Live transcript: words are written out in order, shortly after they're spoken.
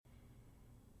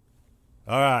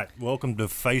All right, welcome to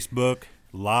Facebook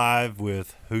Live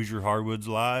with Hoosier Hardwoods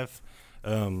Live.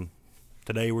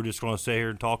 Today we're just going to sit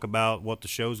here and talk about what the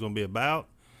show's going to be about,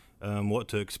 what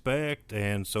to expect,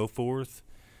 and so forth.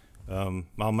 I'm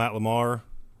Matt Lamar.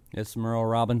 It's Merle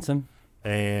Robinson.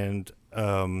 And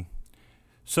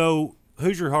so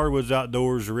Hoosier Hardwoods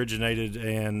Outdoors originated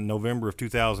in November of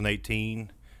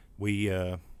 2018. We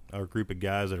are a group of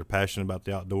guys that are passionate about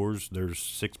the outdoors. There's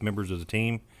 6 members of the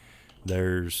team.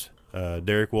 There's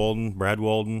Derek Walden, Brad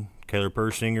Walden, Kaylor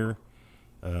Persinger,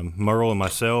 Merle, and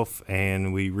myself.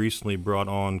 And we recently brought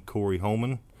on Corey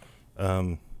Holman,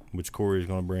 which Corey is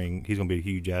going to bring. He's going to be a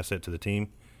huge asset to the team.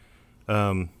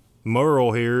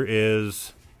 Merle here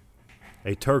is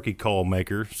a turkey call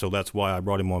maker, so that's why I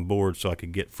brought him on board, so I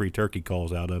could get free turkey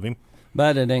calls out of him.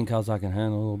 But it ain't because I can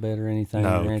hunt a little bit or anything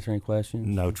or answer any questions.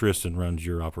 No, Tristan runs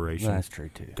your operation. That's true,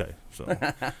 too. Okay. So,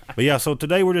 but yeah, so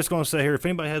today we're just going to sit here. If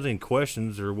anybody has any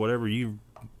questions or whatever, you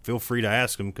feel free to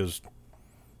ask them because,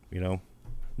 you know,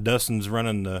 Dustin's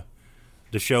running the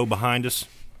show behind us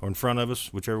or in front of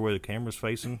us, whichever way the camera's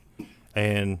facing,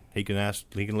 and he can let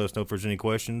us know if there's any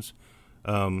questions.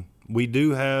 We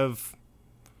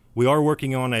are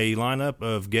working on a lineup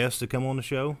of guests to come on the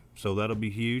show, so that'll be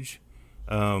huge.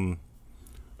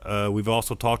 We've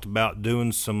also talked about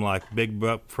doing some like big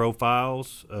buck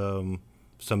profiles,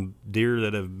 some deer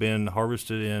that have been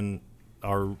harvested in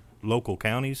our local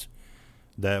counties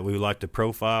that we would like to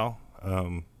profile.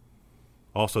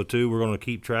 Also, too, we're going to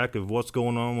keep track of what's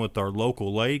going on with our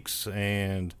local lakes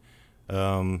and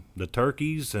the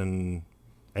turkeys and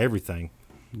everything.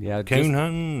 Yeah, coon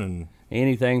hunting and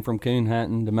anything from coon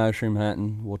hunting to mushroom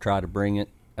hunting. We'll try to bring it.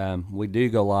 We do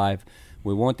go live.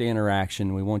 We want the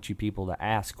interaction. We want you people to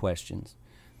ask questions.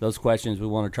 Those questions we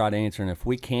want to try to answer, and if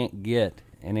we can't get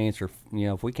an answer,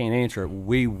 if we can't answer it,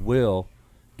 we will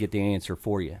get the answer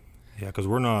for you. Yeah, because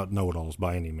we're not know-it-alls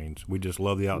by any means. We just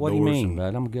love the outdoors. What do you mean,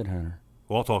 bud? I'm a good hunter.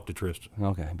 Well, I'll talk to Tristan.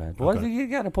 Okay, bud. Well, you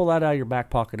got to pull that out of your back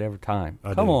pocket every time.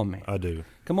 Come on, man. I do.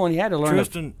 Come on, you had to learn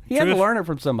Tristan, it. You had to learn it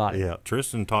from somebody. Yeah,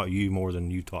 Tristan taught you more than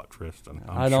you taught Tristan.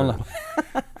 I don't know.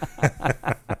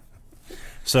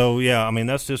 So, yeah, I mean,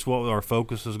 that's just what our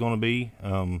focus is going to be.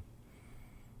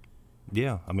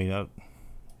 Yeah, I mean,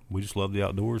 we just love the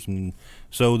outdoors. And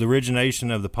so the origination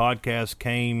of the podcast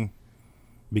came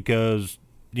because,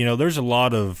 there's a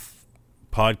lot of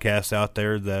podcasts out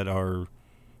there that are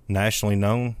nationally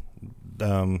known.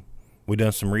 We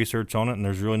done some research on it, and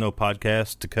there's really no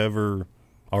podcast to cover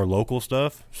our local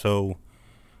stuff. So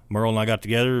Merle and I got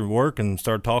together at work and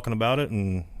started talking about it,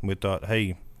 and we thought,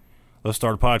 hey, let's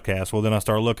start a podcast. Well, then I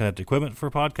started looking at the equipment for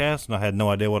a podcast, and I had no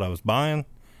idea what I was buying.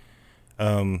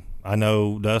 I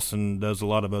know Dustin does a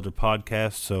lot of other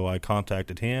podcasts, so I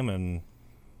contacted him, and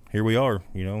here we are,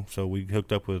 So we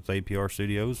hooked up with APR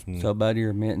Studios. And so, buddy,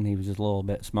 you're admitting he was just a little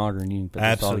bit smarter than you and put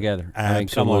this all together.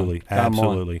 Absolutely.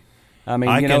 Absolutely. I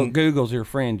mean, Google's your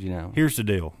friend, Here's the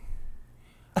deal.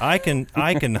 I can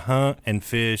hunt and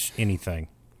fish anything.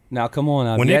 Now, come on.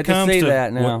 I've yet to see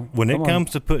that now. When it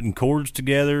comes to putting cords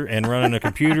together and running a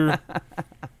computer,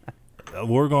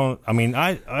 we're going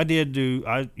to,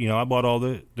 I bought all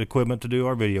the equipment to do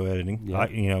our video editing,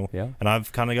 and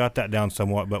I've kind of got that down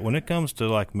somewhat. But when it comes to,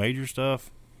 like, major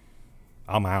stuff,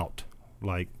 I'm out.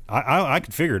 Like, I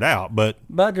could figure it out, but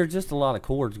there's just a lot of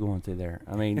cords going through there.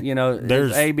 I mean,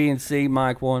 there's A, B, and C,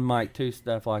 mic 1, mic 2,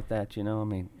 stuff like that, I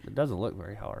mean, it doesn't look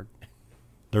very hard.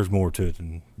 There's more to it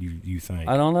than you think.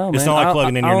 I don't know, man. It's not like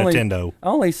plugging in your Nintendo. I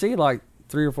only see like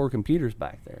 3 or 4 computers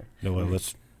back there. No, well,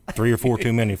 that's 3 or 4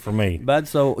 too many for me. Bud,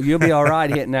 so you'll be all right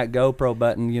hitting that GoPro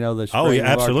button, the screen. Oh, yeah,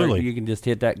 absolutely. You can just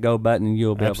hit that go button and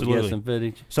you'll be able to get some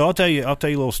footage. So I'll tell you a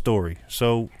little story.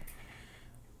 So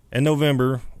in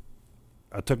November,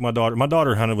 I took my daughter. My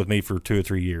daughter hunted with me for 2 or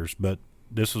 3 years, but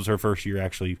this was her first year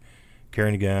actually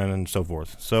carrying a gun and so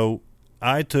forth. So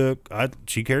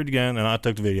she carried the gun and I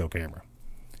took the video camera.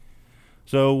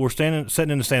 So we're sitting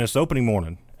in the stand. It's the opening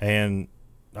morning, and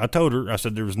I told her, I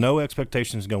said, there was no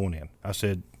expectations going in. I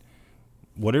said,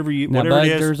 whatever it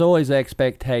is. There's always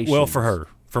expectations. Well, for her.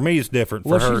 For me, it's different.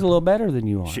 Well, she's a little better than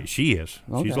you are. She is.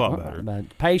 Okay. She's a lot better.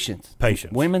 But patience.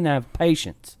 Patience. Women have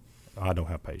patience. I don't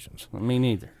have patience. Me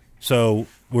neither. So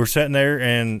we're sitting there,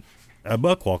 and a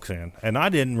buck walks in, and I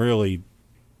didn't really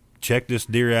check this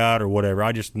deer out or whatever.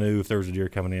 I just knew if there was a deer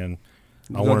coming in,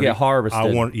 I wanted to get harvested.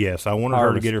 I wanted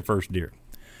her to get her first deer.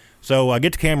 So I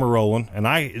get the camera rolling, and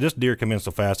this deer come in so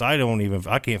fast, I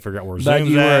can't figure out where Zoom's at. But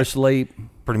you were asleep.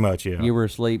 Pretty much, yeah. You were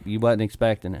asleep. You wasn't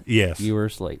expecting it. Yes. You were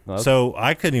asleep. Okay. So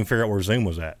I couldn't even figure out where Zoom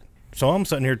was at. So I'm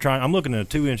sitting here I'm looking at a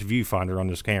 2-inch viewfinder on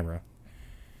this camera,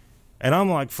 And I'm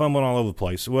like fumbling all over the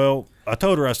place. Well, I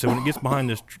told her, I said, when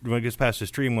it gets past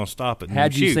this tree, I'm going to stop it. And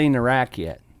Had you shoot. seen the rack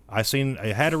yet? I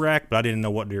had a rack, but I didn't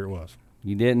know what deer it was.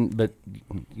 You didn't, but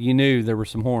you knew there were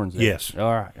some horns there. Yes.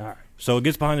 All right. So it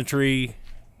gets behind the tree,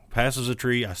 passes the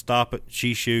tree. I stop it.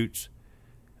 She shoots.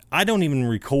 I don't even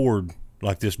record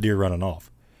like this deer running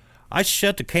off. I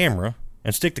shut the camera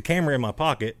and stick the camera in my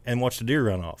pocket and watch the deer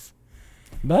run off.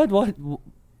 Bud, what?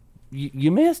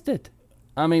 You missed it.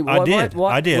 I mean, I did.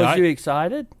 Was you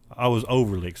excited? I was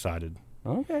overly excited.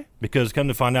 Okay. Because come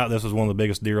to find out, this was one of the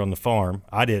biggest deer on the farm.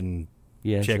 I didn't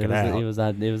check it out. It was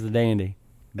a dandy.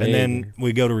 And then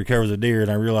we go to recover the deer, and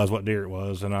I realize what deer it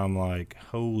was, and I'm like,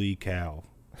 holy cow.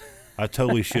 I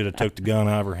totally should have took the gun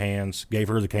out of her hands, gave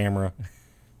her the camera,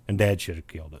 and Dad should have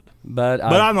killed it. But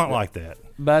I'm not like that.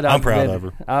 But I'm proud of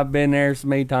her. I've been there so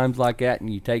many times like that, and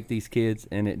you take these kids,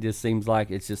 and it just seems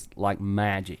like it's just like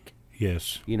magic.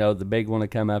 Yes. You know, the big one to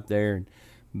come up there.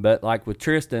 But like with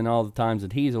Tristan, all the times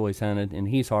that he's always hunted, and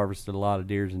he's harvested a lot of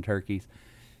deers and turkeys,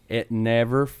 it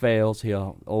never fails.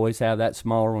 He'll always have that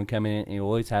smaller one come in, and he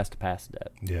always has to pass it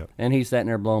up. Yeah. And he's sitting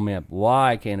there blowing me up.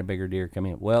 Why can't a bigger deer come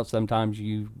in? Well, sometimes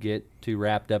you get too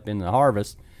wrapped up in the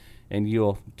harvest, and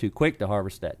you'll too quick to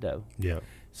harvest that doe. Yeah.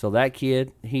 So that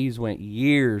kid, he's went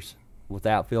years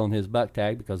without filling his buck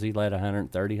tag because he let a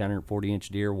 130, 140-inch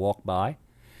deer walk by,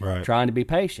 Right. trying to be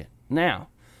patient. Now,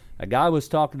 a guy was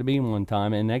talking to me one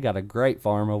time, and they got a great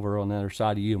farm over on the other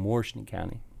side of you in Washington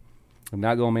County. I'm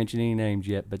not going to mention any names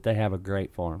yet, but they have a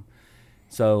great farm.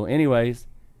 So, anyways,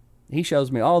 he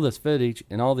shows me all this footage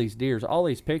and all these deers, all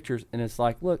these pictures, and it's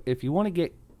like, look, if you want to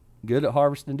get good at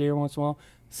harvesting deer once in a while,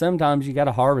 sometimes you got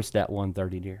to harvest that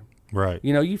 130 deer. Right.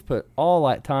 You know, you've put all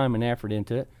that time and effort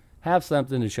into it. Have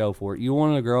something to show for it. You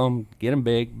want to grow them, get them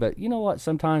big, but you know what?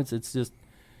 Sometimes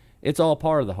it's all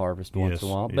part of the harvest once in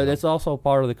a while, but it's also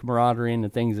part of the camaraderie and the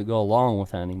things that go along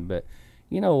with hunting. But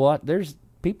you know what? There's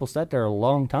people sat there a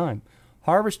long time.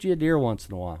 Harvest you a deer once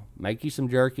in a while. Make you some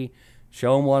jerky.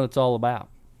 Show them what it's all about.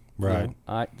 Right. You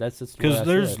know, that's just because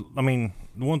there's, I mean,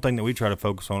 the one thing that we try to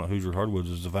focus on at Hoosier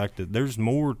Hardwoods is the fact that there's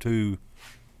more to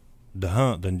the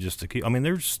hunt than just the kill. I mean,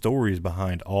 there's stories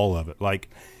behind all of it. Like,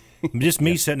 just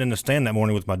me sitting in the stand that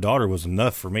morning with my daughter was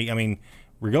enough for me. I mean,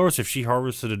 regardless if she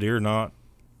harvested a deer or not,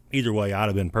 either way, I'd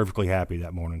have been perfectly happy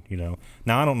that morning, you know.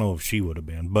 Now, I don't know if she would have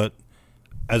been, but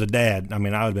as a dad, I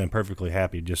mean, I would have been perfectly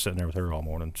happy just sitting there with her all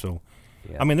morning. So,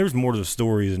 I mean, there's more to the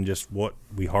stories than just what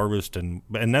we harvest, and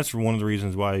that's one of the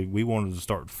reasons why we wanted to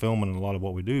start filming a lot of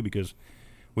what we do, because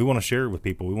we want to share it with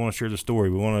people. We want to share the story.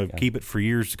 We want to keep it for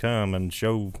years to come and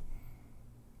show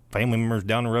family members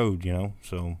down the road, you know.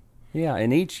 So yeah,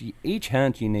 and each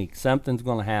hunt's unique. Something's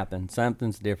going to happen.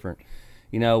 Something's different.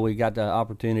 You know, we got the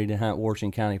opportunity to hunt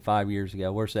Washington County 5 years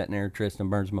ago. We're sitting there. Tristan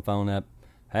burns my phone up.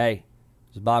 Hey,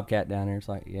 there's a bobcat down there. It's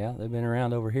like, yeah, they've been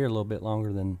around over here a little bit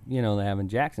longer than, you know, they have in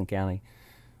Jackson County.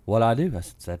 What I do, I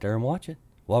sit there and watch it.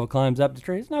 Well, if it climbs up the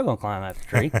tree, it's not going to climb up the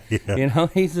tree. Yeah. You know,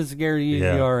 he's as scared of you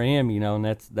as you are of him, you know, and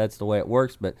that's the way it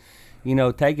works. But, you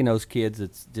know, taking those kids,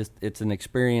 it's an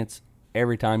experience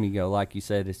every time you go. Like you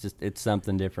said, it's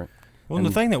something different. Well, and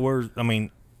the thing that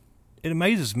it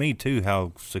amazes me too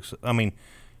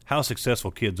how successful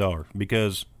kids are,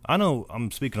 because I know, I'm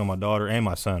speaking on my daughter and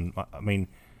my son. I mean,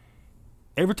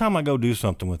 every time I go do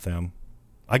something with them,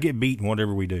 I get beaten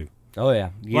whatever we do. Oh yeah,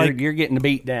 you're getting the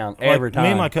beat down every time. Me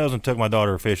and my cousin took my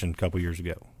daughter fishing a couple years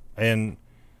ago, and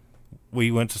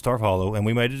we went to Starve Hollow, and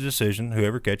we made a decision: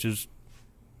 whoever catches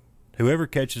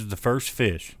the first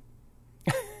fish.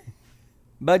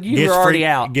 But you were already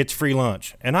out. Gets free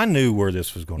lunch. And I knew where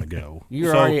this was going to go. You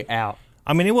were already out.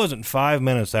 I mean, it wasn't 5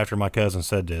 minutes after my cousin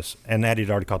said this, and Addie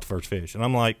had already caught the first fish. And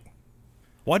I'm like,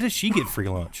 why does she get free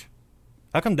lunch?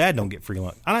 How come Dad don't get free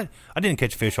lunch? I didn't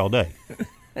catch fish all day.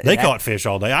 They caught fish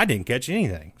all day. I didn't catch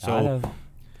anything. So,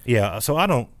 yeah,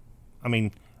 so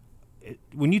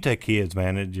when you take kids,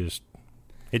 man,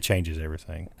 it changes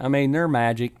everything. I mean, they're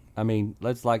magic. I mean,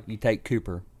 you take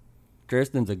Cooper.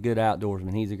 Tristan's a good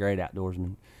outdoorsman. He's a great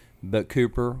outdoorsman. But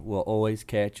Cooper will always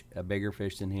catch a bigger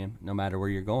fish than him, no matter where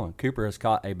you're going. Cooper has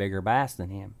caught a bigger bass than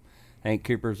him. I think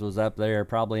Cooper's was up there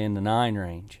probably in the 9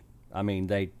 range. I mean,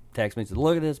 they text me and said,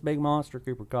 look at this big monster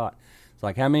Cooper caught. It's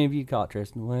like, how many of you caught,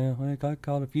 Tristan? Well, I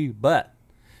caught a few. But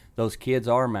those kids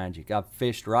are magic. I've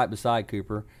fished right beside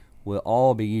Cooper. We'll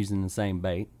all be using the same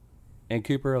bait. And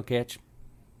Cooper will catch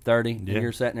 30, and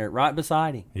you're sitting there right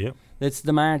beside him. Yep. It's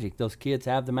the magic. Those kids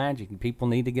have the magic, and people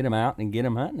need to get them out and get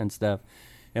them hunting and stuff.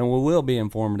 And we will be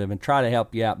informative and try to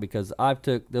help you out, because I've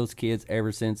took those kids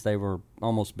ever since they were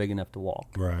almost big enough to walk.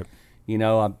 Right. You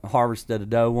know, I harvested a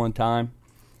doe one time.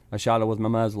 I shot it with my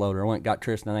muzzleloader. I went and got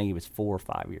Tristan. I think he was 4 or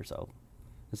 5 years old.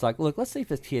 It's like, look, let's see if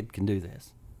this kid can do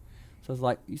this. So it's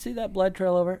like, you see that blood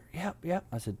trail over? Yep.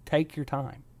 I said, take your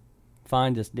time.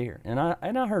 Find this deer. And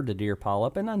I heard the deer pile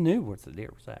up, and I knew where the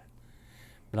deer was at.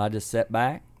 But I just sat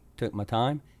back, took my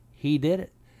time. He did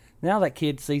it. Now that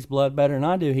kid sees blood better than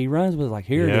I do. He runs with like,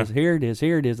 here it is, here it is,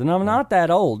 here it is. And I'm not that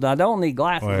old. I don't need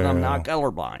glasses, and I'm not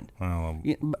colorblind.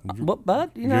 But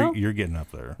Bud, you know. You're getting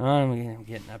up there. I'm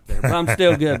getting up there. But I'm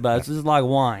still good, Bud. This is like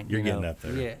wine. You're getting up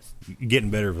there. Yes. You're getting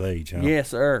better with age, huh? Yes,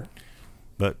 sir.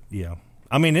 But, yeah.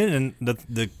 I mean, and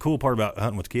the cool part about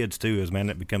hunting with kids, too, is, man,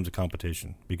 it becomes a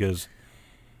competition. Because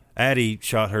Addie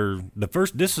shot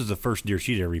this is the first deer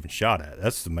she'd ever even shot at.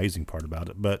 That's the amazing part about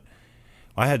it. But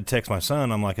I had to text my son.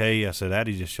 I'm like, hey, I said,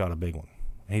 Addie just shot a big one.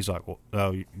 And he's like, well,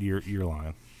 oh, you're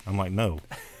lying. I'm like, no.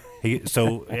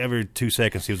 So every 2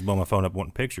 seconds he was blowing my phone up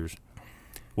wanting pictures.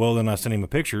 Well, then I sent him a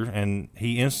picture, and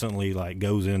he instantly like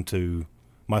goes into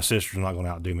my sister's not going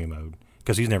to outdo me mode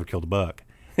because he's never killed a buck.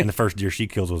 And the first deer she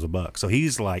kills was a buck. So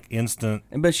he's like instant.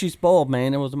 But she's spoiled,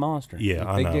 man. It was a monster. Yeah,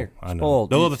 I know. Deer. I know. Spoiled.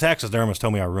 Though the taxidermist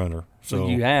told me I ruined her. So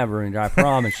you have ruined her. I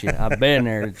promise you. I've been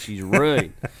there. She's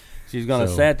rude. She's going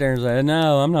to sit there and say,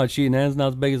 no, I'm not shooting that. It's not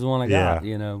as big as the one I got,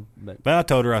 you know. But I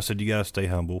told her, I said, you got to stay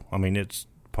humble. I mean, it's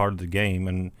part of the game.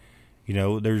 And, you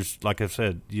know, there's, like I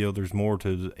said, you know, there's more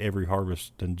to every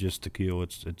harvest than just to kill.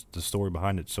 It's the story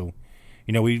behind it. So,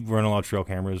 you know, we run a lot of trail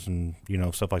cameras and, you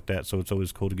know, stuff like that. So it's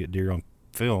always cool to get deer on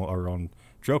film or on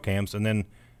trail cams. And then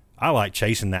I like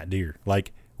chasing that deer.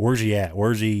 Like, where's he at?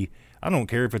 Where's he? I don't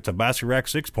care if it's a basket rack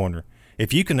 6-pointer.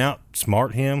 If you can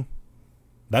outsmart him,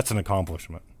 that's an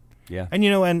accomplishment. Yeah. And, you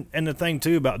know, and the thing,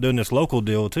 too, about doing this local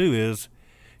deal, too, is,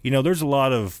 you know, there's a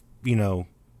lot of, you know,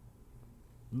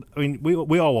 I mean,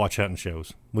 we all watch hunting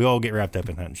shows. We all get wrapped up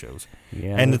in hunting shows.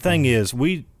 Yeah. And the thing is,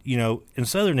 you know, in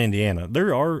southern Indiana,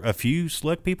 there are a few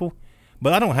select people,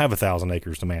 but I don't have 1,000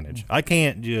 acres to manage. I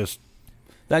can't just.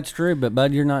 That's true, but,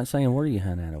 Bud, you're not saying where do you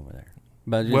hunt at over there?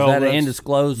 But is well, that an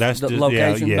undisclosed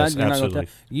location? Yeah, yes, Bud? You're absolutely.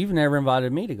 You've never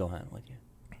invited me to go hunt with you.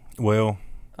 Well,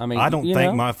 I mean, I don't think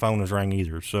know? my phone has rang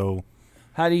either. So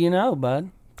how do you know, Bud?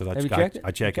 Because Have you checked it?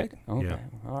 I check it. Okay, Yeah.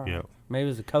 all right. Yeah. Maybe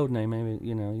it's a code name. Maybe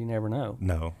you never know.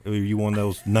 No, are you one of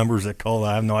those numbers that call?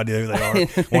 I have no idea who they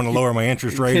are. Want to lower my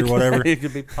interest rate or whatever? It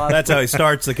could be possible. That's how he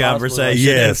starts the conversation.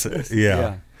 Yes,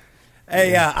 yeah.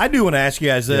 Hey, I do want to ask you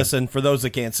guys this, and for those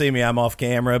that can't see me, I'm off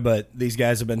camera, but these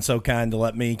guys have been so kind to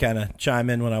let me kind of chime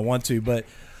in when I want to. But,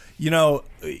 you know,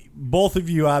 both of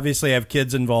you obviously have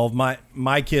kids involved.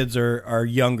 My kids are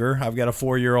younger. I've got a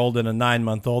 4-year-old and a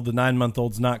 9-month-old. The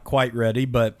 9-month-old's not quite ready,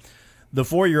 but the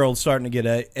 4-year-old's starting to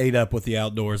get ate up with the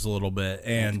outdoors a little bit.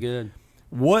 And that's good.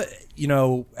 What, you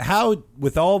know, how,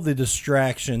 with all the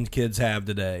distractions kids have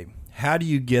today, how do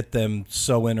you get them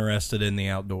so interested in the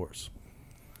outdoors?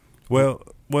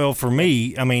 Well, for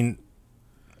me, I mean,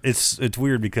 it's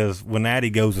weird because when Addie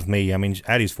goes with me, I mean,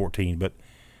 Addie's 14, but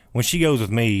when she goes with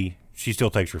me, she still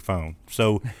takes her phone.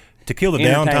 So to kill the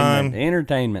downtime,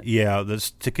 entertainment. Yeah,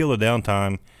 to kill the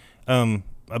downtime.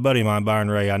 A buddy of mine, Byron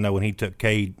Ray, I know when he took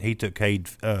Cade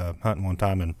hunting one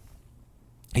time, and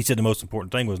he said the most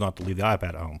important thing was not to leave the iPad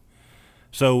at home.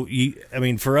 So I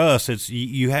mean, for us, it's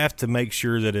you have to make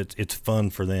sure that it's fun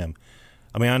for them.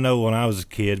 I mean, I know when I was a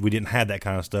kid, we didn't have that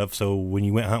kind of stuff. So when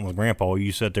you went hunting with Grandpa,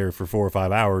 you sat there for 4 or 5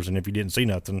 hours, and if you didn't see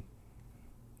nothing,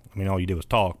 I mean, all you did was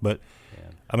talk. But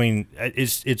I mean,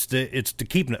 it's the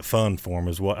keeping it fun for them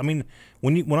is what I mean.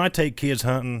 When I take kids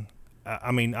hunting,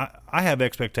 I mean, I have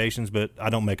expectations, but I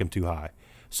don't make them too high.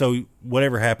 So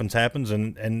whatever happens,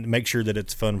 and make sure that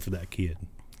it's fun for that kid.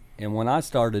 And when I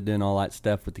started doing all that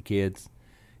stuff with the kids,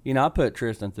 you know, I put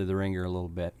Tristan through the ringer a little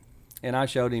bit. And I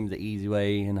showed him the easy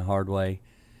way and the hard way.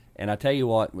 And I tell you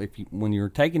what, when you're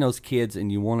taking those kids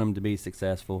and you want them to be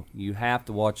successful, you have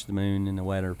to watch the moon and the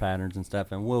weather patterns and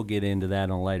stuff, and we'll get into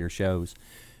that on later shows.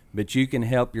 But you can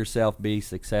help yourself be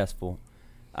successful.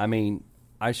 I mean,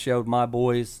 I showed my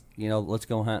boys, you know, let's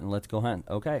go hunting.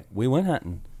 Okay, we went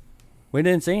hunting. We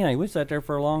didn't see anything. We sat there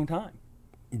for a long time.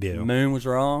 Yeah. The moon was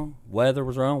wrong, weather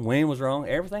was wrong, wind was wrong,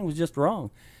 everything was just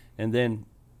wrong. And then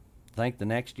I think the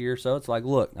next year or so, it's like,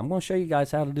 look, I'm going to show you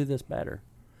guys how to do this better.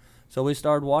 So we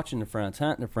started watching the fronts,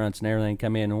 hunting the fronts, and everything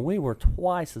come in, and we were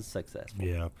twice as successful.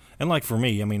 Yeah, and like for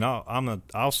me, I mean,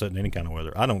 I'll sit in any kind of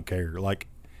weather. I don't care. Like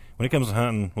when it comes to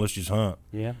hunting, let's just hunt.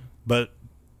 Yeah. But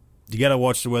you got to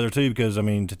watch the weather too, because I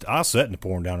mean, I'll sit in the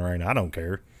pouring down rain. I don't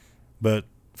care. But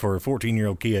for a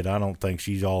 14-year-old kid, I don't think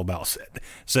she's all about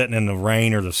sitting in the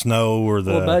rain or the snow or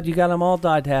the. Well, Bud, you got to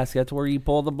multitask. That's where you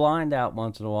pull the blind out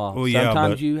once in a while. Well, yeah,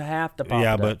 sometimes you have to pop it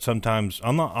up. But sometimes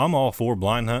I'm all for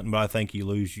blind hunting, but I think you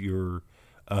lose your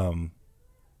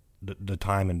the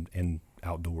time in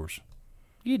outdoors.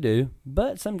 You do,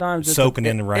 but sometimes it's Soaking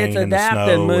in the rain it's and the adapt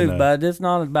snow and move, and the- bud. It's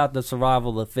not about the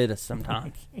survival of the fittest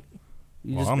sometimes.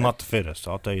 Well, I'm not the fittest,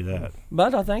 I'll tell you that.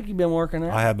 But I think you've been working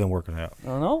out. I have been working out. I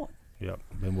know. Yep,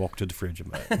 been walking to the fridge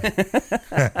and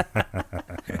back.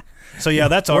 So yeah,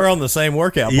 that's We're our. on the same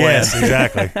workout plan. Yes,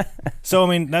 exactly. So I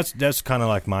mean, that's kind of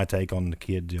like my take on the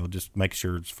kid deal. Just make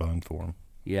sure it's fun for them.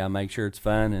 Yeah, make sure it's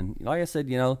fun. And like I said,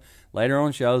 later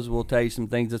on shows, we'll tell you some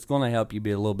things that's going to help you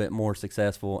be a little bit more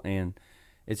successful, and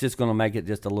it's just going to make it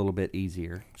just a little bit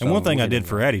easier. And So one thing we'll I get did into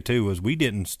for that. Addie too was we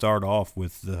didn't start off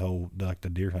with the whole like the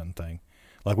deer hunting thing.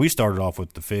 Like we started off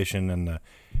with the fishing and the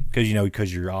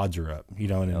because your odds are up,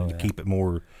 and to keep it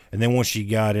more. And then once she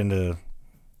got into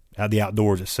the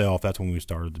outdoors itself, that's when we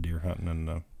started the deer hunting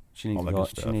and She needs all to that go. good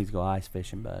stuff. She needs to go ice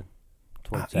fishing, bud.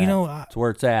 That's where it's you at. know, That's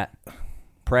where it's at.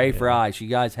 Pray for ice. You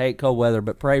guys hate cold weather,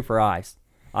 but pray for ice.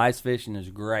 Ice fishing is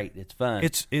great. It's fun.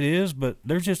 it is, but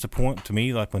there's just a point to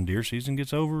me like when deer season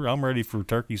gets over, I'm ready for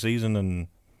turkey season and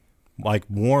like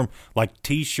warm, like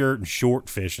t-shirt and short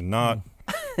fishing, not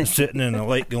sitting in a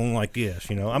lake going like this.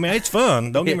 I mean, it's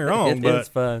fun. Don't get me wrong, It's but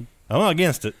fun. I'm not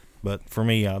against it. But for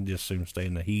me, I'll just soon stay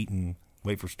in the heat and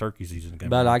wait for turkey season to come.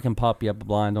 But I can pop you up a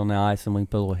blind on the ice, and we can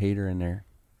put a little heater in there.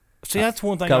 See, that's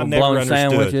one thing Couple I've never blown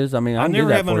understood. sandwiches. I mean, I can do never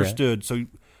that have for you. understood. So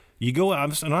you go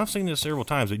out, and I've seen this several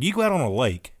times. But you go out on a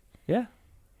lake, Yeah.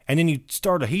 and then you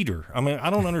start a heater. I mean, I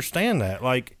don't understand that.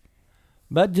 Like,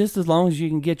 But just as long as you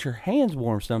can get your hands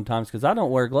warm sometimes, because I don't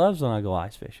wear gloves when I go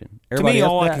ice fishing. to Everybody me, else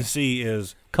all I does. can see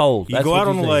is Cold. you That's go what out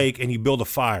on you a see. lake and you build a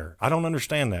fire. I don't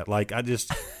understand that. Like,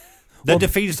 that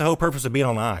defeats the whole purpose of being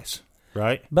on ice,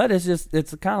 right? But it's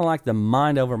kind of like the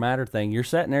mind over matter thing. You're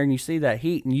sitting there and you see that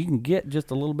heat, and you can get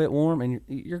just a little bit warm, and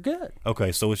you're good.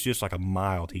 Okay, so it's just like a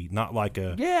mild heat, not like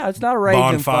a. Yeah, it's not a raging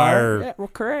Bonfire. fire. Yeah, well,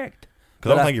 correct.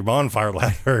 Because I don't think your bonfire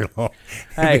lasts very long.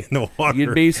 Hey, in the water.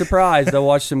 you'd be surprised. I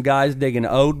watched some guys dig an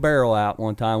Ode barrel out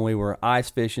one time. We were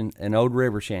ice fishing in Ode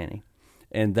River Shanty,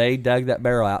 and they dug that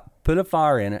barrel out, put a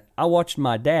fire in it. I watched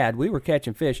my dad. We were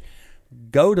catching fish.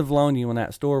 Go to Valonia when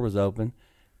that store was open.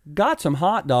 Got some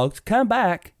hot dogs. Come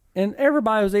back, and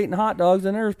everybody was eating hot dogs,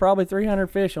 and there was probably 300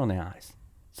 fish on the ice.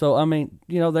 So I mean,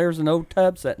 there's an old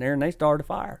tub sitting there, and they started a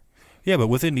fire. Yeah, but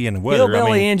with Indiana weather,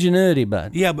 Hillbilly ingenuity,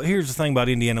 bud. Yeah, but here's the thing about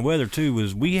Indiana weather too: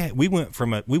 is we went for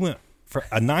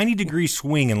a 90-degree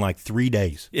swing in like 3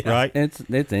 days, right? It's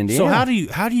Indiana. So how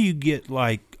do you get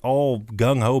like all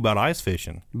gung ho about ice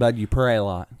fishing? Bud, you pray a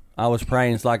lot. I was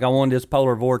praying. It's like I want this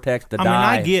polar vortex to I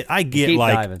die. mean, I get Keep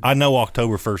like diving. I know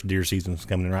October 1st deer season's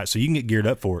coming in, right? So you can get geared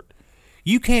up for it.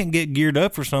 You can't get geared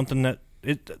up for something that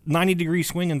 90-degree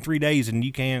swing in 3 days, and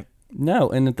you can't. No,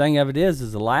 and the thing of it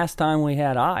is the last time we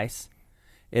had ice,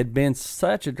 it'd been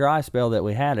such a dry spell that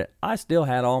we had it. I still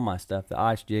had all my stuff, the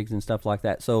ice jigs and stuff like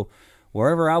that. So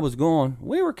wherever I was going,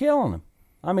 we were killing them.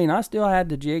 I mean, I still had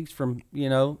the jigs from,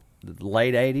 the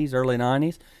late 80s, early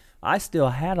 90s. I still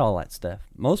had all that stuff.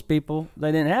 Most people,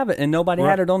 they didn't have it, and nobody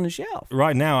had it on the shelf.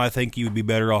 Right now, I think you would be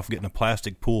better off getting a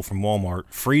plastic pool from Walmart,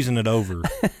 freezing it over,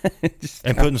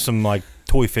 and putting some like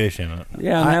toy fish in it.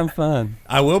 Yeah, I'm having fun.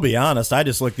 I will be honest. I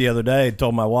just looked the other day and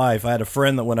told my wife I had a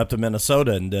friend that went up to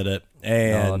Minnesota and did it.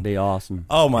 And It'd be awesome.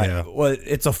 oh my! Yeah. Well,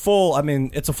 it's a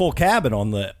full cabin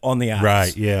on the ice.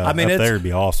 Right? Yeah. I mean, up it's there would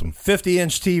be awesome.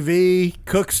 50-inch TV,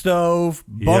 cook stove,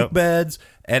 bunk Yep. beds,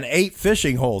 and 8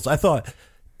 fishing holes. I thought,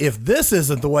 if this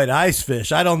isn't the way to ice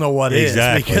fish, I don't know what is.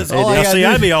 Exactly. Because all I Now, gotta see, do-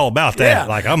 I'd be all about that. Yeah.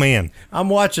 Like, I'm in. I'm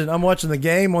watching the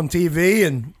game on TV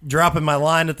and dropping my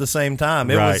line at the same time.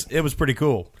 Right. It was pretty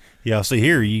cool. Yeah. See,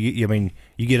 here, you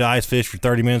get ice fish for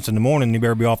 30 minutes in the morning. You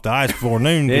better be off the ice before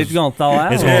noon. 'cause It's gonna thaw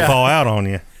out. It's going to Yeah. thaw out on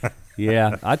you.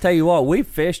 Yeah, I tell you what, we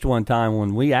fished one time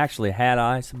when we actually had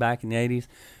ice back in the 80s.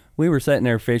 We were sitting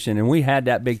there fishing, and we had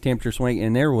that big temperature swing,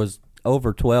 and there was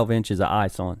over 12 inches of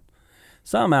ice on.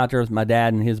 So I'm out there with my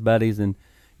dad and his buddies, and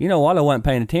you know what? I wasn't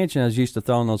paying attention. I was used to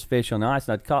throwing those fish on the ice,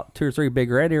 and I'd caught 2 or 3 big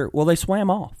red ear. Well, they swam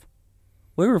off.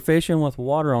 We were fishing with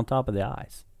water on top of the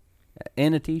ice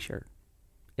in a T-shirt.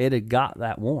 It had got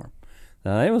that warm.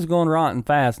 Now, it was going rotten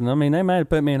fast, and I mean, they might have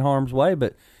put me in harm's way,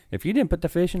 but if you didn't put the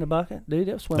fish in the bucket, dude,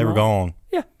 it was swimming They were off. gone.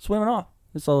 Yeah, swimming off.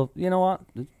 So, you know what?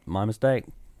 It's my mistake.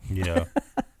 Yeah.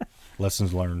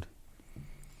 Lessons learned.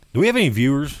 Do we have any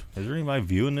viewers? Is there anybody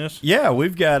viewing this? Yeah,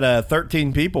 we've got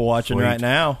 13 people watching Sweet. right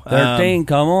now. 13,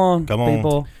 come on, come on.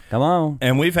 people. Come on.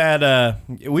 And we've had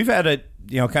it,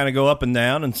 kind of go up and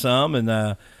down, and some,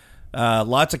 and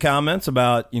lots of comments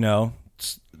about,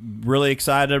 really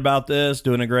excited about this,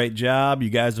 doing a great job. You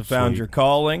guys have found Sweet. your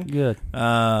calling. Good.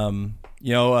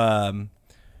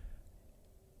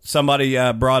 Somebody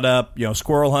brought up,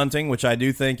 squirrel hunting, which I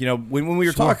do think, when we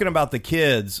were talking about the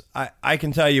kids, I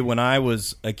can tell you when I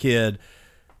was a kid,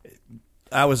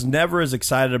 I was never as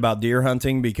excited about deer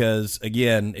hunting because,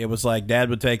 again, it was like Dad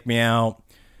would take me out.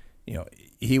 You know,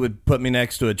 he would put me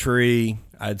next to a tree.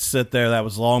 I'd sit there. That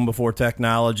was long before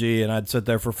technology, and I'd sit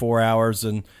there for 4 hours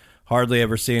and hardly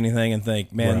ever see anything and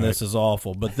think, man, this is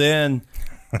awful. But then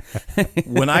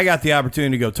when I got the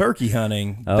opportunity to go turkey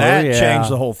hunting, that changed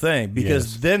the whole thing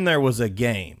because then there was a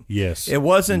game. Yes. It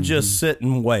wasn't just sit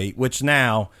and wait, which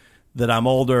now that I'm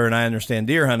older and I understand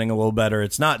deer hunting a little better,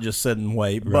 it's not just sit and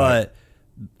wait. Right. But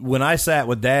when I sat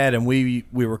with Dad and we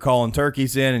were calling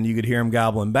turkeys in and you could hear them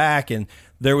gobbling back and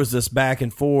there was this back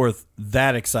and forth,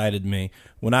 that excited me.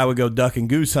 When I would go duck and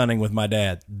goose hunting with my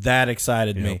dad, that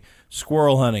excited me.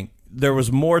 Squirrel hunting, there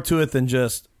was more to it than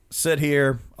just sit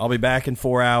here, I'll be back in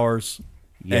 4 hours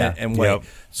and wait. Yep.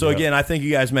 So again, I think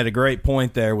you guys made a great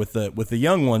point there with the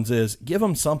young ones is give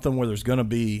them something where there's going to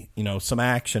be, you know, some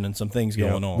action and some things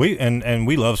going on.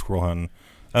 We love squirrel hunting.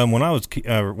 When I was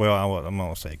I'm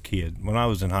gonna say kid. When I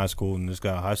was in high school and just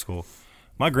got out of high school,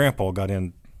 my grandpa got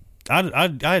in. I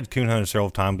had coon hunted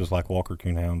several times, just like Walker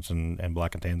coonhounds and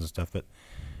black and tans and stuff. But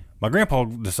my grandpa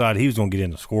decided he was going to get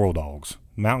into squirrel dogs,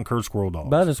 mountain cur squirrel dogs.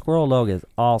 But a squirrel dog is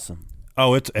awesome.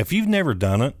 Oh, if you've never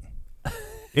done it,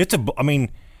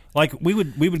 like we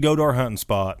would go to our hunting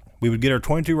spot. We would get our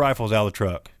 22 rifles out of the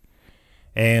truck,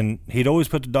 and he'd always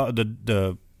put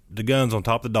the guns on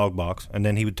top of the dog box, and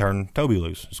then he would turn Toby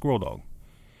loose, a squirrel dog.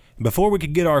 Before we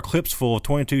could get our clips full of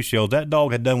 22 shells, that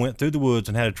dog had went through the woods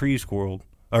and had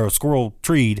a squirrel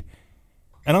treed,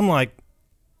 and I'm like,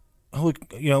 oh,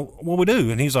 you know what we do?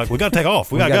 And he's like, we got to take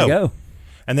off. We got to go.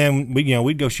 And then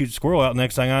we'd go shoot the squirrel out.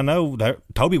 Next thing I know,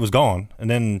 Toby was gone. And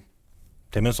then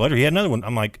 10 minutes later, he had another one.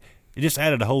 I'm like, it just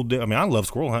added a whole. I love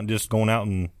squirrel hunting, just going out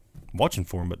and watching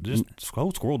for them. But this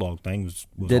whole squirrel dog thing was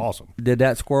awesome. Did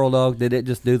that squirrel dog? Did it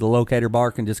just do the locator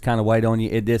bark and just kind of wait on you?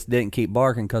 It just didn't keep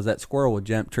barking because that squirrel would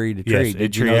jump tree to tree. Yes,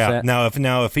 it'd tree out. Now if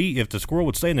the squirrel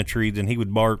would stay in the tree, then he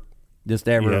would bark. Just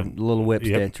every little whip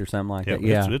stitch or something like that.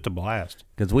 Yeah, it's a blast.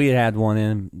 Because we had one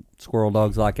in squirrel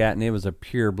dogs like that, and it was a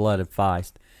pure-blooded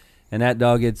feist. And that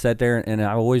dog had sat there, and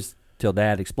I always, till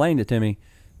Dad explained it to me,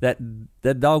 that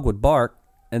dog would bark,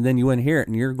 and then you wouldn't hear it,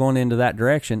 and you're going into that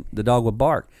direction, the dog would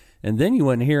bark. And then you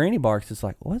wouldn't hear any barks. It's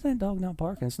like, why is that dog not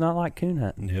barking? It's not like coon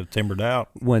hunting. Yeah, timbered out.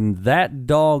 When that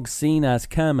dog seen us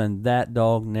coming, that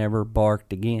dog never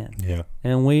barked again. Yeah.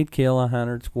 And we'd kill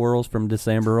 100 squirrels from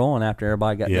December on after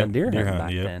everybody got done deer hunting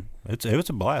back then. It was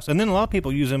a blast. And then a lot of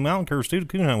people use them mountain curs too to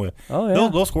coon hunt with. Oh, yeah.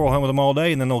 They'll squirrel hunt with them all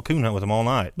day, and then they'll coon hunt with them all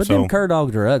night. But them cur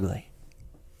dogs are ugly.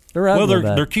 They're ugly.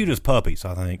 Well, they're cute as puppies,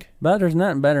 I think. But there's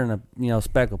nothing better than a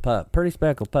speckled pup. Pretty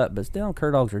speckled pup, but still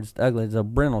cur dogs are just ugly. There's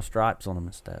brindle stripes on them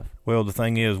and stuff. Well, the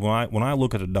thing is, when I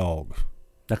look at a dog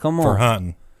now, come on. for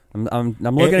hunting, I'm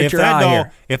looking at your eye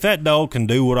here. If that dog can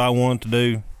do what I want it to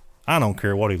do, I don't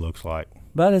care what he looks like.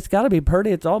 But it's got to be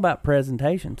pretty. It's all about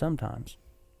presentation sometimes.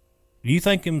 You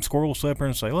think them squirrels sit there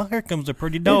and say, well, here comes a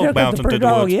pretty dog bouncing through the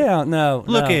woods. Yeah, no.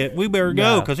 Look at it. We better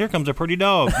go because here comes a pretty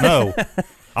dog. No.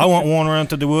 I want one around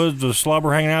through the woods with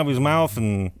slobber hanging out of his mouth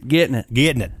and getting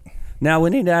it. Now, we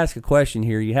need to ask a question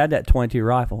here. You had that 22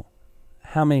 rifle.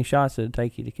 How many shots did it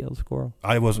take you to kill the squirrel?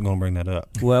 I wasn't going to bring that up.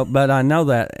 Well, but I know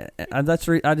that. I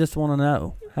just want to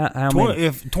know. How many?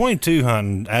 If 22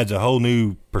 hunting adds a whole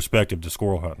new perspective to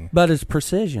squirrel hunting. But it's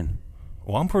precision.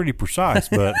 Well, I'm pretty precise,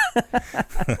 but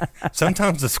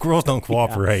sometimes the squirrels don't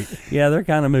cooperate. Yeah, they're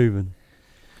kind of moving.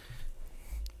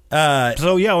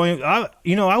 So yeah,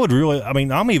 I would really.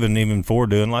 I'm even for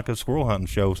doing like a squirrel hunting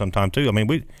show sometime too.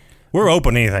 We're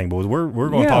open to anything, boys. We're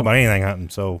going to talk about anything hunting.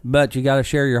 So, but you got to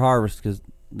share your harvest because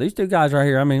these two guys right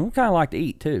here. We kind of like to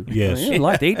eat too. Yes, we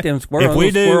like to eat them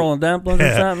squirrel and dumplings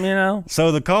or something.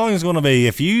 So the calling is going to be: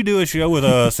 if you do a show with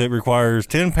us, it requires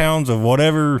 10 pounds of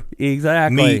whatever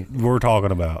meat we're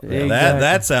talking about. Yeah,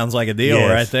 that sounds like a deal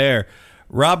right there.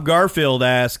 Rob Garfield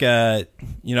asked,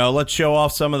 let's show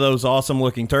off some of those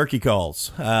awesome-looking turkey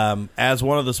calls. As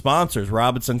one of the sponsors,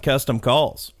 Robinson Custom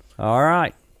Calls. All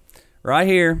right. Right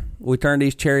here, we turn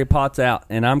these cherry pots out,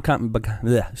 and I'm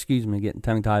getting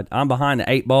tongue-tied. I'm behind the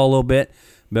 8 ball a little bit,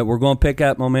 but we're going to pick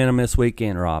up momentum this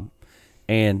weekend, Rob.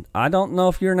 And I don't know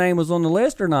if your name was on the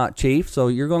list or not, Chief, so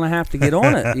you're going to have to get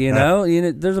on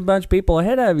it, There's a bunch of people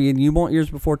ahead of you, and you want yours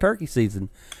before turkey season.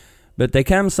 But they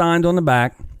come signed on the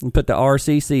back and put the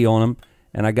RCC on them,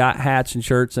 and I got hats and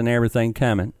shirts and everything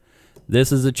coming.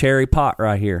 This is a cherry pot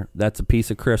right here. That's a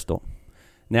piece of crystal.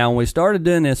 Now, when we started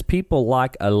doing this, people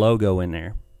like a logo in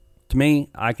there. To me,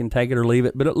 I can take it or leave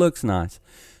it, but it looks nice.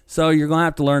 So you're going to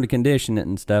have to learn to condition it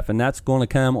and stuff, and that's going to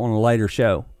come on a later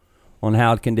show on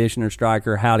how to condition your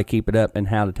striker, how to keep it up, and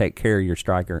how to take care of your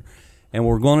striker. And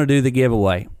we're going to do the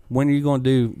giveaway. When are you going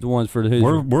to do the ones for the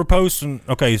Hoosier? We're posting.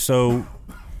 Okay, so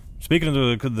Speaking of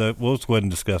the well, let's go ahead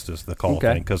and discuss this, the call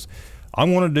Okay. thing, because I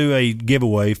want to do a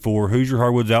giveaway for Hoosier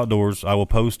Hardwoods Outdoors. I will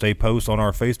post a post on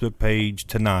our Facebook page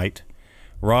tonight.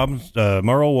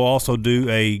 Merle will also do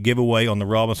a giveaway on the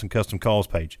Robinson Custom Calls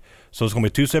page. So it's going to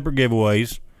be 2 separate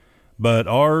giveaways, but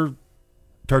our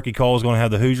turkey call is going to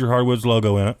have the Hoosier Hardwoods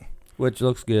logo in it, Which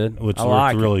looks good. which I looks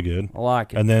like really good. I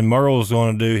like it. And then Merle's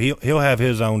going to do he'll have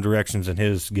his own directions in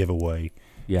his giveaway.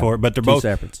 Yeah, For it, but they're two both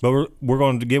separates. But we're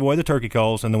going to give away the turkey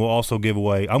calls, and then we'll also give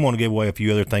away. I'm going to give away a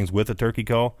few other things with the turkey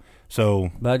call.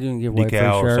 So But you can give away free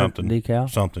decal or shirt, something. decal.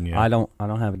 Something, yeah. I don't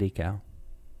have a decal.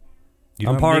 You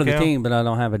I'm don't have a part of the decal? team, but I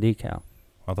don't have a decal.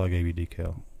 I thought I gave you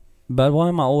decal. But why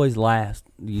am I always last?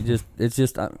 It's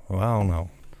just Well, I don't know.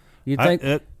 you I-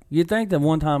 think you think that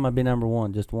one time I'd be number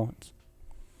one, just once.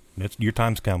 Your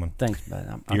time's coming. Thanks,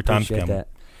 bud. I Your time's appreciate coming. that.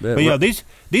 But yeah,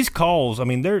 these calls. I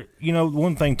mean, they're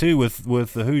one thing too with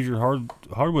the Hoosier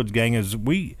Hardwoods gang is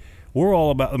we're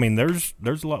all about. I mean, there's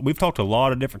a lot. We've talked to a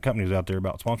lot of different companies out there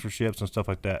about sponsorships and stuff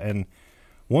like that. And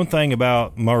one thing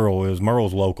about Merle is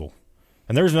Merle's local,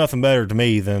 and there's nothing better to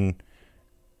me than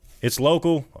it's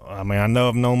local. I mean,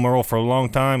 I've known Merle for a long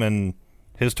time, and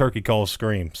his turkey calls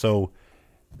scream. So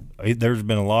there's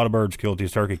been a lot of birds killed at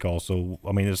these turkey calls. So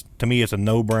I mean, to me, it's a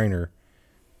no-brainer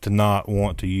to not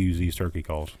want to use these turkey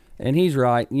calls. And he's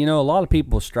right. A lot of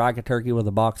people strike a turkey with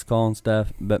a box call and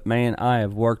stuff, but man, I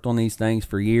have worked on these things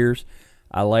for years.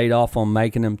 I laid off on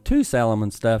making them to sell them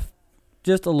and stuff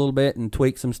just a little bit and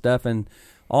tweak some stuff. And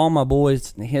all my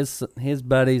boys, his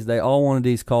buddies, they all wanted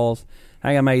these calls. I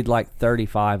think I made like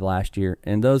 35 last year,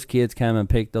 and those kids come and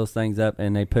picked those things up,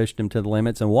 and they pushed them to the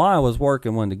limits. And while I was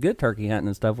working, when the good turkey hunting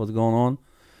and stuff was going on,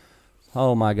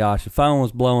 oh my gosh, the phone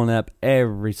was blowing up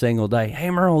every single day. Hey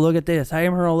Merle, look at this. Hey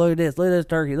Merle, look at this. Look at this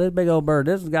turkey. This big old bird.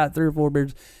 This has got 3 or 4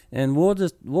 birds. And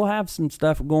we'll have some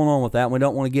stuff going on with that. We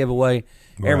don't want to give away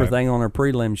everything on our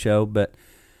prelim show, but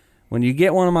when you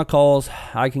get one of my calls,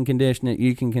 I can condition it.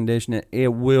 You can condition it. It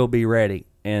will be ready.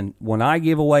 And when I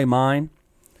give away mine,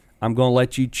 I'm going to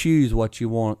let you choose what you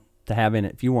want to have in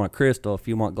it. If you want crystal, if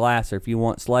you want glass, or if you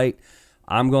want slate,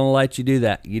 I'm going to let you do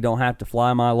that. You don't have to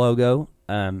fly my logo.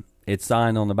 It's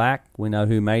signed on the back. We know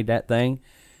who made that thing.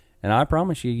 And I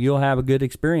promise you, you'll have a good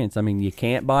experience. I mean, you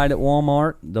can't buy it at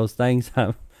Walmart. Those things,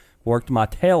 I've worked my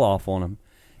tail off on them.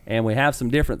 And we have some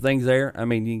different things there. I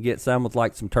mean, you can get some with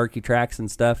like some turkey tracks and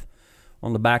stuff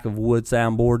on the back of a wood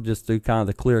soundboard just through kind of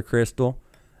the clear crystal.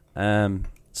 Some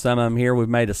of them here we've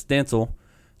made a stencil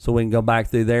so we can go back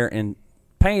through there. And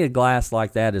painted glass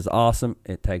like that is awesome.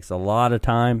 It takes a lot of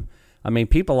time. I mean,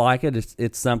 people like it.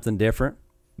 It's something different.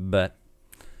 But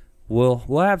we'll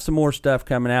have some more stuff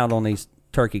coming out on these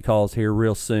turkey calls here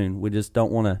real soon. We just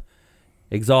don't want to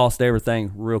exhaust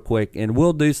everything real quick. And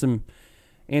we'll do some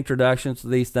introductions to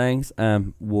these things.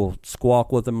 We'll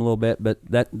squawk with them a little bit, but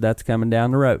that's coming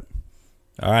down the road.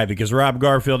 All right, because Rob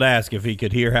Garfield asked if he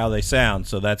could hear how they sound,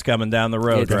 so that's coming down the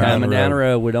road. It's coming down the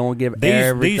road. We don't want to give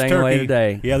everything away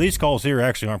today. Yeah, these calls here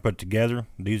actually aren't put together.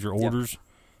 These are orders. Yep.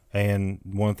 And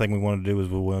one thing we want to do is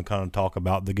we want to kind of talk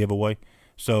about the giveaway.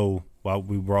 So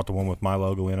we brought the one with my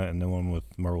logo in it and the one with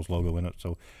Merle's logo in it.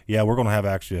 So, yeah, we're going to have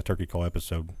actually a turkey call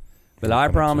episode. But I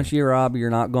promise you, Rob,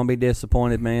 you're not going to be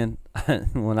disappointed, man.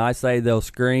 When I say they'll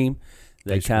scream,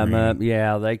 they come scream up.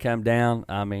 Yeah, they come down.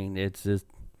 I mean, it's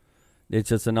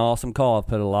just an awesome call. I've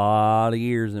put a lot of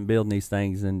years in building these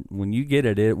things, and when you get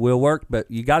it, it will work. But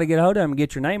you got to get a hold of them and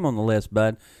get your name on the list,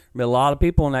 bud. There'll be a lot of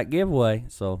people in that giveaway.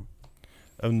 So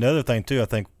another thing too, I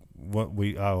think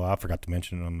I forgot to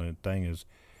mention on the thing is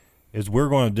we're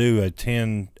going to do a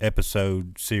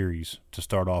 10-episode series to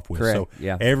start off with. Correct. So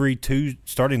yeah. every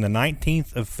starting the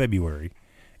 19th of February,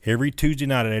 every Tuesday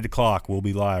night at 8 o'clock, we'll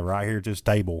be live right here at this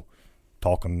table,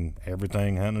 talking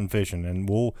everything hunting and fishing, and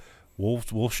we'll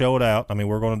show it out. I mean,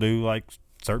 we're going to do like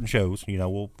certain shows.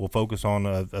 We'll focus on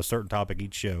a certain topic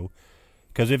each show.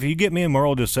 Because if you get me and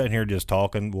Merle just sitting here just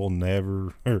talking, we'll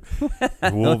never.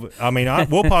 We'll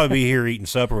probably be here eating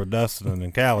supper with Dustin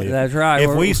and Callie. That's right.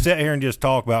 If we sit here and just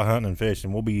talk about hunting and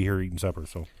fishing, we'll be here eating supper.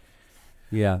 So,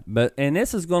 yeah, and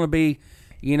this is going to be,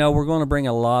 we're going to bring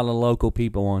a lot of local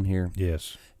people on here.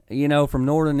 Yes. From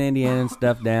northern Indiana and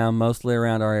stuff down, mostly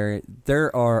around our area.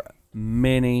 There are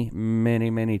many, many,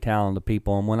 many talented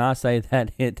people, and when I say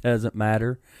that, it doesn't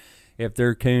matter. If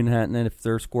they're coon hunting, if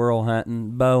they're squirrel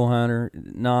hunting, bow hunter,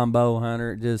 non-bow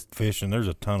hunter, just fishing. There's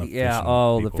a ton of fishing.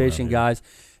 Yeah, the fishing guys,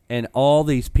 and all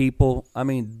these people. I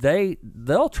mean,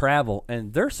 they'll travel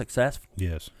and they're successful.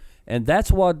 Yes, and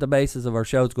that's what the basis of our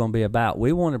show is going to be about.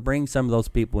 We want to bring some of those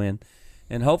people in,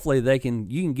 and hopefully you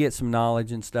can get some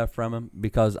knowledge and stuff from them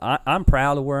because I'm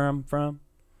proud of where I'm from.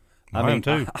 I mean,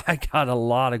 too. I got a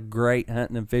lot of great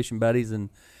hunting and fishing buddies,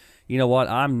 and you know what?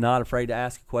 I'm not afraid to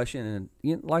ask a question.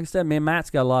 And like I said, man, Matt's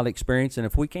got a lot of experience. And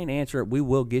if we can't answer it, we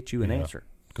will get you an answer.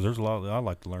 Because there's a lot that I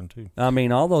like to learn, too. I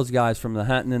mean, all those guys from the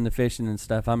hunting and the fishing and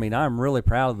stuff, I mean, I'm really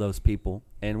proud of those people.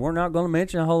 And we're not going to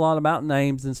mention a whole lot about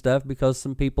names and stuff because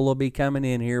some people will be coming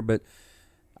in here. But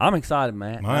I'm excited,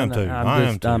 Matt. I am,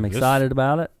 too. I'm excited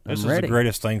about it. This is ready. the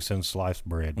greatest thing since sliced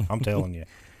bread. I'm telling you.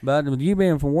 But with you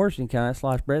being from Washington County, that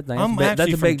sliced bread thing,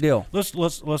 that's a big deal. Let's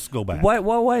go back. Wait.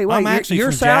 I'm actually you're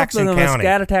from south Jackson of the County.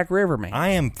 Muscatattack River, man. I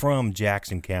am from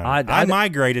Jackson County. I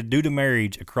migrated due to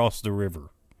marriage across the river.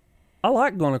 I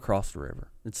like going across the river.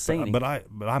 It's scenic. But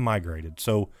I migrated.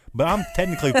 But I'm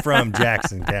technically from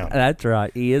Jackson County. That's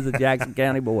right. He is a Jackson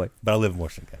County boy. But I live in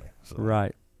Washington County. So.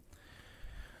 Right.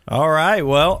 All right.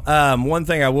 Well, one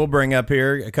thing I will bring up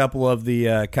here, a couple of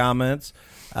the comments.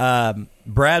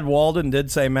 Brad Walden did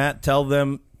say, Matt,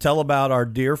 tell about our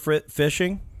deer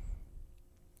fishing.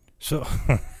 So,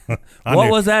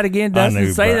 what was that again,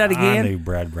 Dustin? Say that again. I knew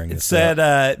Brad bring this said,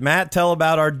 up. Matt, tell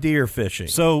about our deer fishing.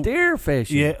 So deer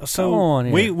fishing. Yeah. So come on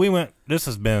here. we went. This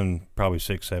has been probably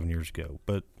 6-7 years ago,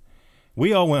 but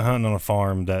we all went hunting on a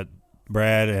farm that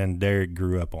Brad and Derek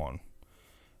grew up on,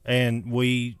 and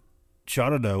we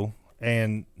shot a doe,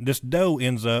 and this doe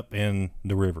ends up in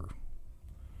the river.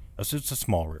 It's a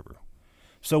small river.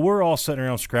 So we're all sitting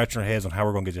around scratching our heads on how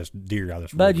we're going to get this deer out of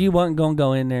this river. But you wasn't going to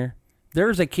go in there.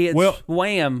 There's a kid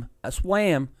swam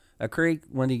a creek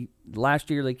last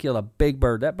year they killed a big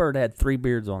bird. That bird had 3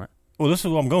 beards on it. Well, this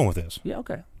is what I'm going with this. Yeah,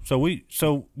 okay.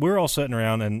 So we're all sitting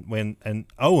around, and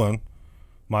Owen,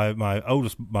 my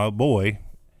oldest, my boy,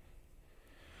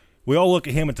 we all look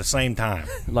at him at the same time.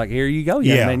 Like, here you go,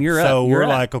 young man. You're up. So we're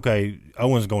like, okay,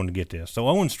 Owen's going to get this. So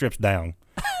Owen strips down.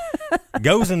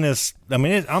 Goes in this. I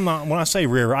mean, I'm not. When I say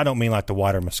river, I don't mean like the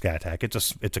wider Muscatack.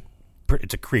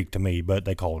 It's a creek to me, but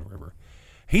they call it a river.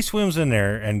 He swims in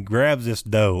there and grabs this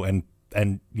doe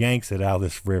and yanks it out of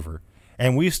this river,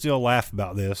 and we still laugh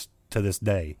about this to this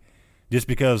day, just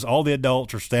because all the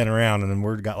adults are standing around and then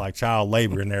we've got like child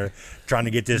labor in there trying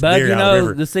to get this deer out of the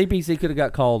river. The CPC could have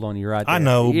got called on you right there. I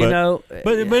know,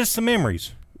 but it's the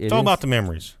memories. It's all about the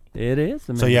memories. It is.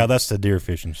 So yeah, that's the deer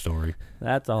fishing story.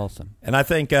 That's awesome. And I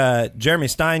think Jeremy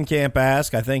Steinkamp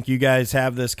asked, I think you guys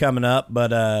have this coming up,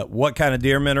 but what kind of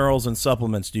deer minerals and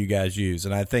supplements do you guys use?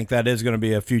 And I think that is going to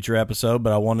be a future episode,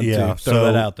 but I wanted to throw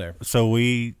that out there. So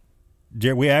we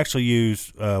actually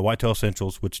use Whitetail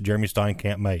Essentials, which Jeremy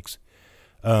Steinkamp makes.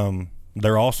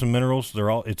 They're awesome minerals.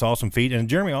 It's awesome feed. And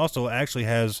Jeremy also actually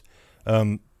has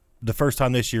the first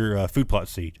time this year food plot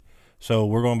seed. So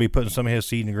we're going to be putting some of his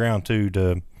seed in the ground too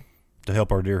to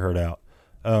help our deer herd out.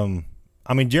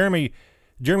 I mean, Jeremy's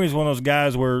one of those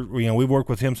guys where we've worked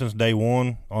with him since day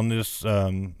one on this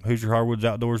Hoosier Hardwoods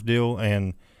Outdoors deal,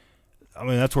 and I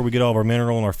mean that's where we get all of our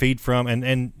mineral and our feed from.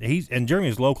 And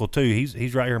Jeremy's local too.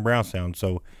 He's right here in Brownstown.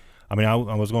 So I mean I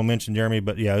was going to mention Jeremy,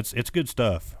 but yeah, it's good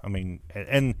stuff. I mean,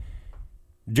 and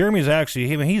Jeremy's actually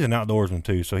he's an outdoorsman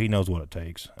too, so he knows what it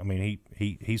takes. I mean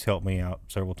he's helped me out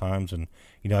several times, and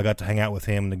I got to hang out with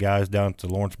him and the guys down at the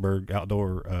Lawrenceburg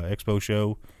Outdoor Expo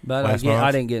show. But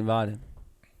I didn't get invited.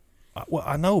 Well,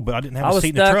 I know, but I didn't have a seat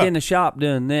in the truck. I was stuck in the shop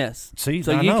doing this. See,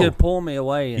 so you could pull me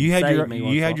away and save me.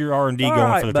 You had your R&D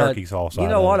going for the turkey sauce. You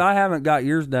know what? I haven't got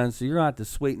yours done, so you're going to have to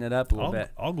sweeten it up a little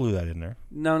bit. I'll glue that in there.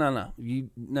 No.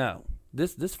 No.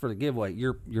 This for the giveaway.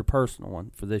 Your personal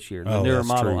one for this year. The newer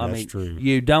model. True, that's true.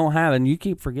 You don't have it, and you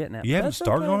keep forgetting that. You haven't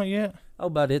started on it yet? Oh,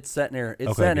 but it's sitting there.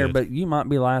 But you might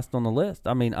be last on the list.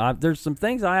 I mean, there's some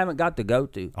things I haven't got to go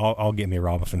to. I'll get me a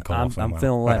Robinson call. I'm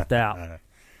feeling left out.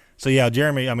 So yeah,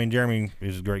 Jeremy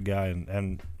is a great guy,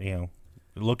 and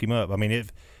look him up. I mean,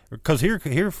 because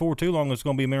here for too long, it's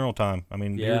going to be mineral time. I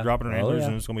mean, you're dropping our antlers,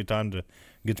 and it's going to be time to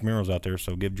get some minerals out there.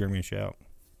 So give Jeremy a shout.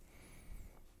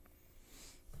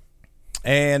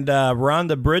 And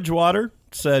Rhonda Bridgewater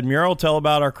said, Muriel, tell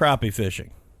about our crappie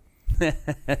fishing.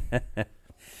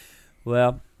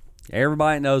 Well,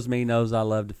 everybody that knows me knows I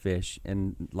love to fish.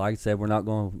 And like I said, we're not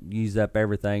going to use up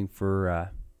everything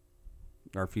for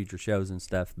our future shows and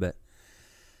stuff. But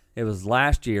it was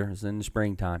last year. It was in the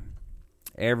springtime.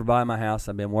 Everybody in my house,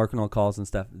 I've been working on calls and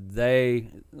stuff.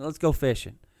 Let's go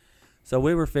fishing. So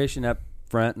we were fishing up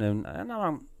front, and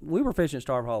we were fishing at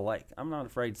Starve Hall Lake. I'm not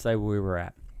afraid to say where we were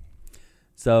at.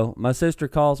 So my sister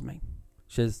calls me.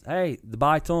 She says, hey, the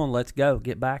bite's on. Let's go.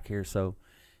 Get back here. So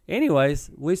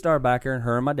anyways, we started back here, and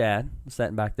her and my dad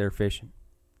sitting back there fishing.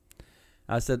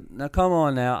 I said, now come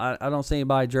on now. I don't see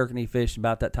anybody jerking any fish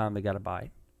about that time they got a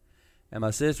bite. And my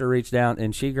sister reached down,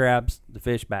 and she grabs the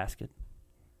fish basket.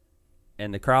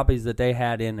 And the crappies that they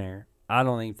had in there, I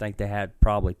don't even think they had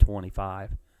probably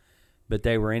 25. But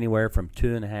they were anywhere from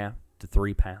 2.5 to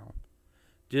 3 pounds.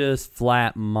 just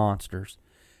flat monsters.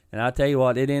 And I tell you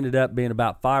what, it ended up being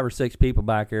about 5 or 6 people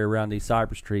back there around these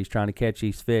cypress trees trying to catch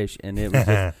these fish, and it was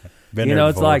just,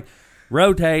 it's like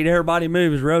rotate, everybody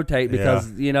moves, rotate,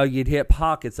 because you'd hit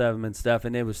pockets of them and stuff,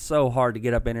 and it was so hard to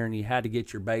get up in there, and you had to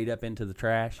get your bait up into the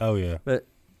trash. Oh yeah, but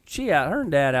her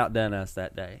and Dad outdone us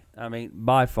that day. I mean,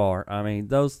 by far. I mean,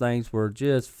 those things were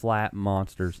just flat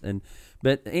monsters.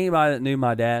 But anybody that knew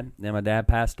my dad, and my dad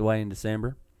passed away in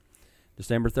December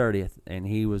 30th, and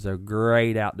he was a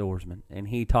great outdoorsman, and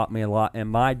he taught me a lot. And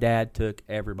my dad took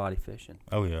everybody fishing.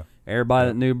 Oh yeah, everybody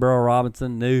that knew Burl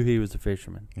Robinson knew he was a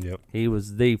fisherman. Yep, he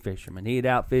was the fisherman. He'd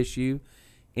outfish you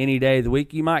any day of the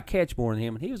week. You might catch more than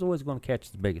him, and he was always going to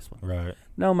catch the biggest one. Right.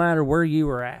 No matter where you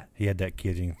were at. He had that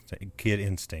kid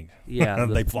instinct. Yeah,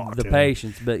 they flocked the to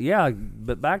patience. But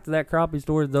but back to that crappie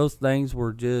story, those things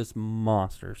were just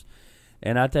monsters.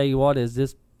 And I tell you what,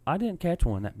 I didn't catch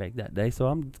one that big that day, so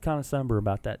I'm kind of somber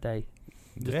about that day.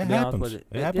 It happens. It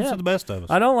happens to the best of us.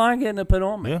 I don't like getting it put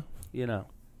on me. Yeah. You got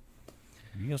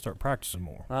to start practicing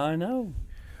more. I know.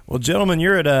 Well, gentlemen,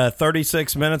 you're at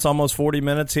 36 minutes, almost 40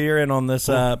 minutes here, and on this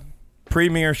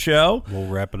premiere show. We'll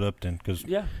wrap it up then, because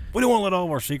we don't want to let all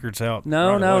of our secrets out.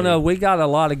 No. We got a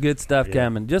lot of good stuff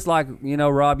coming. Just like,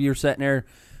 Rob, you're sitting there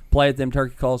playing with them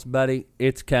turkey calls, buddy.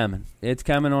 It's coming. It's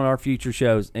coming on our future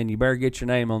shows, and you better get your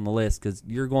name on the list because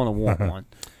you're going to want one.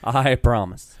 I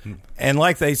promise. And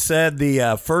like they said,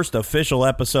 the first official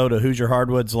episode of Hoosier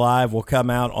Hardwoods Live will come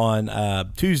out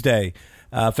on Tuesday,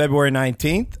 February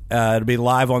 19th. It'll be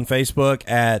live on Facebook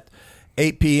at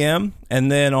 8 p.m.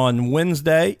 And then on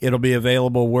Wednesday, it'll be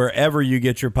available wherever you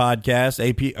get your podcast,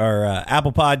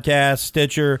 Apple Podcasts,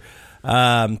 Stitcher,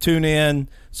 TuneIn,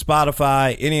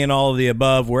 Spotify, any and all of the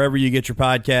above. Wherever you get your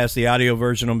podcast, the audio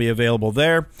version will be available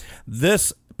there.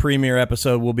 This premiere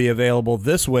episode will be available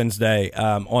this Wednesday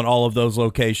on all of those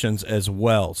locations as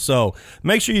well. So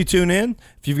make sure you tune in.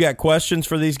 If you've got questions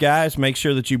for these guys, make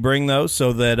sure that you bring those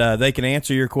so that they can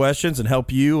answer your questions and help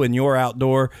you in your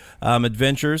outdoor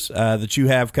adventures that you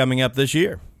have coming up this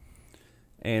year.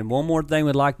 And one more thing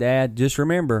we'd like to add, just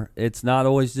remember, it's not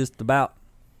always just about,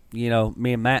 me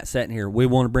and Matt sitting here. We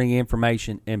want to bring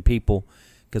information and people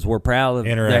because we're proud of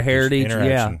the heritage.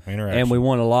 And we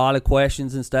want a lot of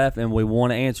questions and stuff, and we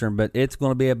want to answer them. But it's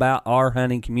going to be about our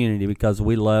hunting community because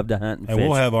we love to hunt and fish. And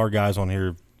we'll have our guys on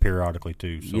here periodically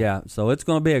too. So. Yeah, so it's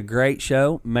going to be a great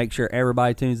show. Make sure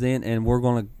everybody tunes in, and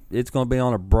it's going to be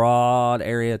on a broad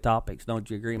area of topics. Don't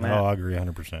you agree, Matt? Oh, I agree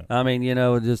 100%. I mean,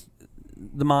 just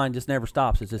the mind just never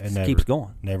stops. It just keeps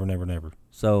going. Never.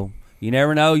 So you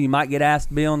never know. You might get asked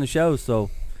to be on the show. So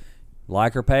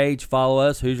like our page, follow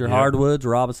us, Hoosier Hardwoods,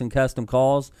 Robinson Custom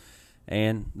Calls,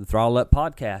 and the Throttle Up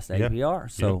Podcast, APR.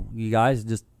 So you guys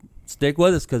just stick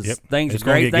with us because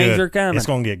great things are coming. It's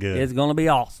going to get good. It's going to be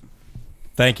awesome.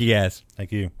 Thank you, guys.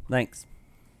 Thank you. Thanks.